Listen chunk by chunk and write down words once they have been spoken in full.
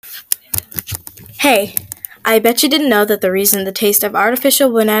Hey, I bet you didn't know that the reason the taste of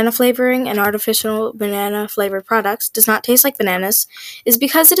artificial banana flavoring and artificial banana flavored products does not taste like bananas is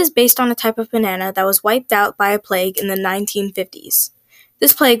because it is based on a type of banana that was wiped out by a plague in the 1950s.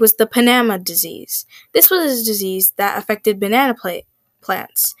 This plague was the Panama disease. This was a disease that affected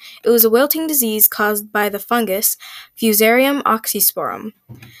plants. It was a wilting disease caused by the fungus Fusarium oxysporum.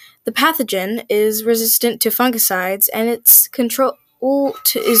 The pathogen is resistant to fungicides, and its control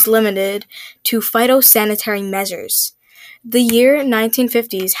is limited to phytosanitary measures. The year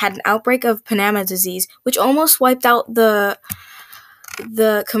 1950s had an outbreak of Panama disease, which almost wiped out the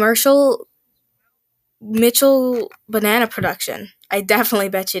commercial Mitchell banana production. I definitely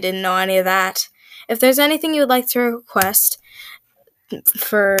bet you didn't know any of that. If there's anything you would like to request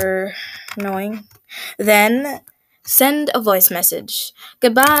for knowing, then send a voice message.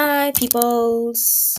 Goodbye, peoples.